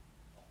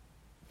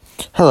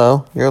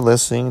Hello, you're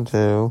listening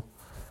to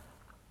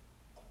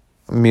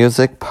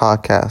Music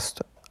Podcast.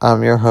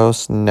 I'm your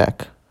host,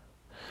 Nick.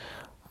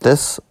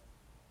 This,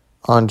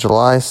 on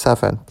July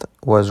 7th,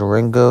 was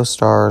Ringo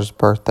Starr's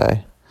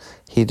birthday.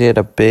 He did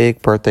a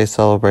big birthday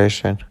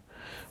celebration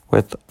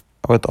with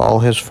all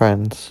his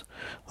friends,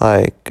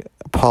 like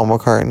Paul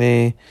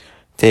McCartney,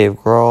 Dave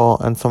Grohl,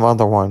 and some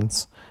other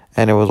ones.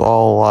 And it was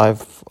all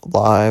live.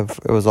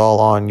 It was all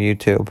on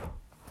YouTube.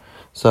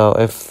 So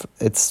if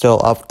it's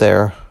still up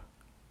there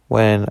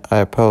when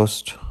I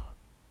post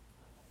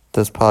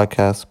this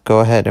podcast, go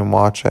ahead and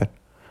watch it.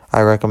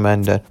 I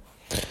recommend it.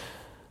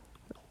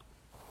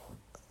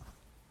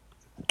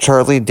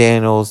 Charlie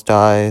Daniels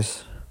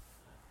dies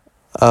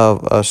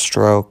of a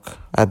stroke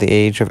at the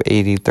age of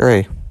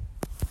 83.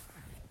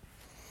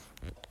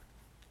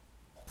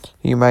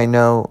 You might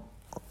know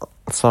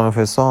some of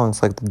his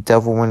songs, like The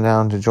Devil Went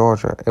Down to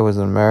Georgia. It was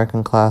an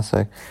American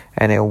classic,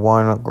 and it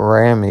won a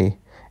Grammy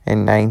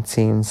in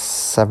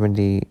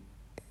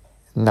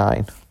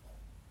 1979.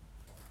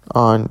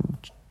 On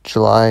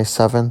July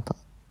 7th,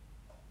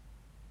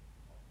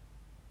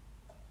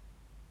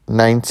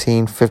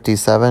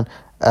 1957,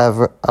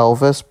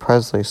 Elvis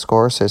Presley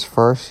scores his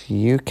first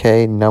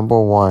UK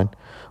number one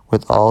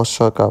with All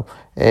Shook Up.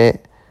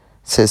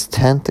 It's his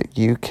 10th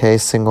UK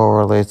single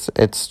release.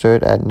 It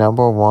stood at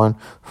number one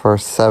for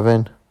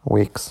 7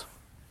 weeks.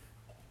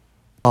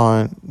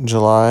 On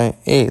July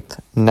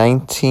 8th,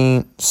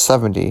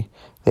 1970,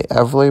 the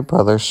Everly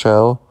Brothers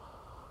show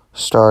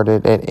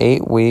started an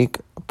 8-week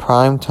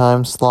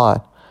primetime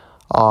slot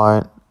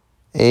on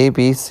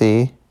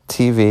ABC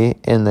TV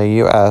in the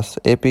U.S.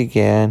 It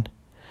began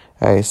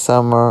a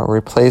summer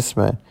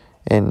replacement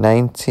in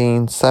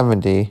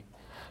 1970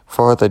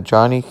 for the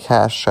Johnny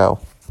Cash Show.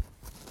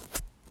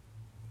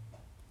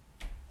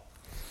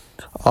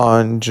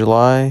 On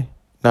July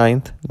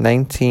 9th,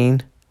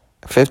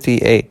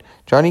 1958,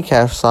 Johnny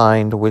Cash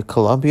signed with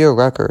Columbia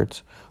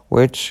Records,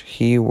 which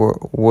he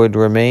would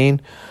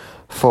remain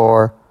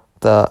for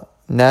the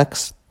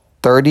next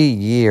 30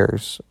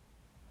 years,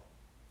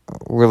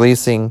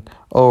 releasing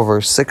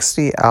over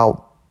 60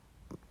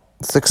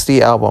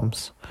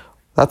 albums.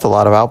 That's a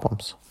lot of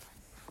albums.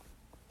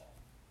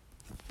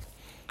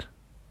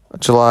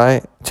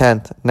 July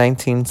 10th,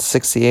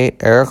 1968,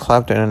 Eric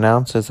Clapton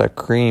announces that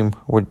Cream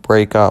would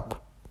break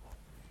up.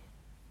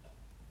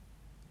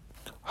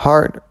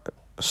 Heart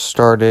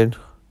started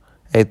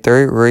a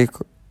 3-week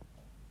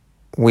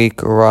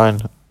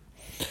run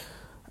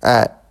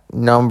at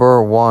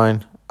number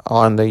one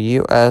on the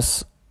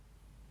U.S.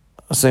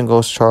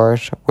 singles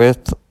chart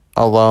with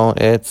Alone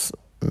It's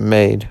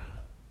Made.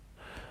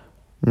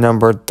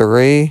 Number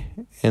 3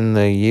 in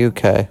the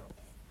UK.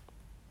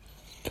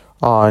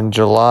 On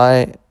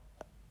July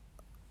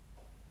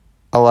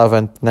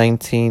 11th,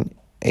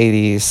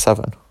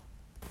 1987.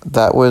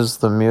 That was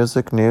the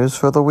music news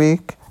for the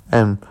week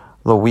and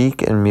the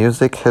week in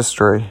music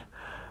history.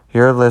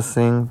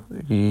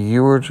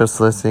 You were just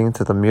listening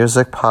to the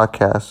Music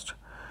Podcast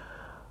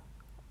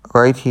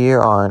right here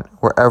on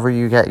wherever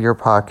you get your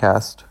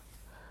podcast.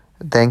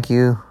 Thank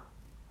you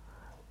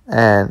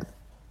and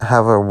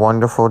have a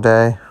wonderful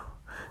day,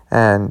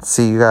 and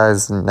see you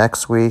guys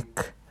next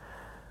week.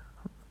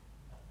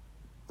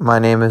 My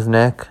name is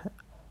Nick,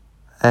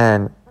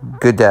 and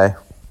good day.